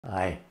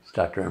Hi, it's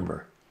Dr.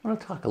 Ember. I want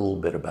to talk a little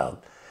bit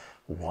about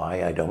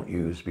why I don't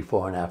use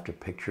before and after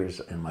pictures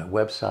in my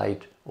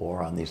website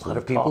or on these. A lot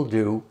of people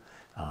do,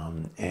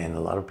 and a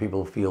lot of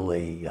people feel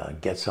they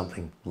get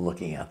something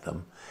looking at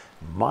them.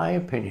 My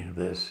opinion of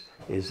this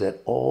is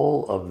that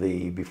all of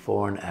the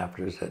before and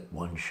afters that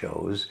one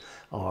shows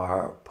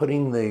are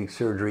putting the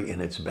surgery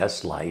in its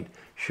best light,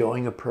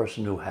 showing a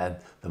person who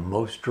had the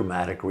most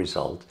dramatic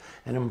result,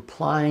 and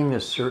implying a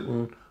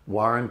certain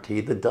warranty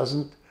that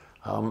doesn't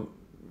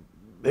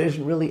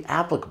isn't really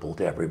applicable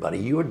to everybody.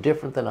 You're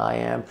different than I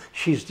am,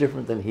 she's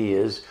different than he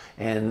is,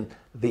 and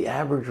the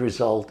average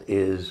result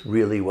is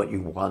really what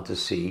you want to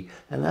see,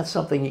 and that's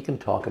something you can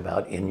talk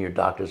about in your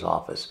doctor's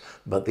office.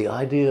 But the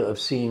idea of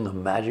seeing a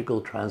magical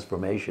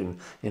transformation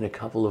in a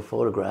couple of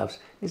photographs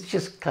is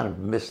just kind of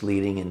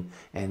misleading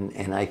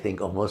and I think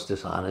almost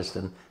dishonest,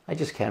 and I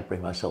just can't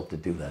bring myself to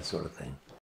do that sort of thing.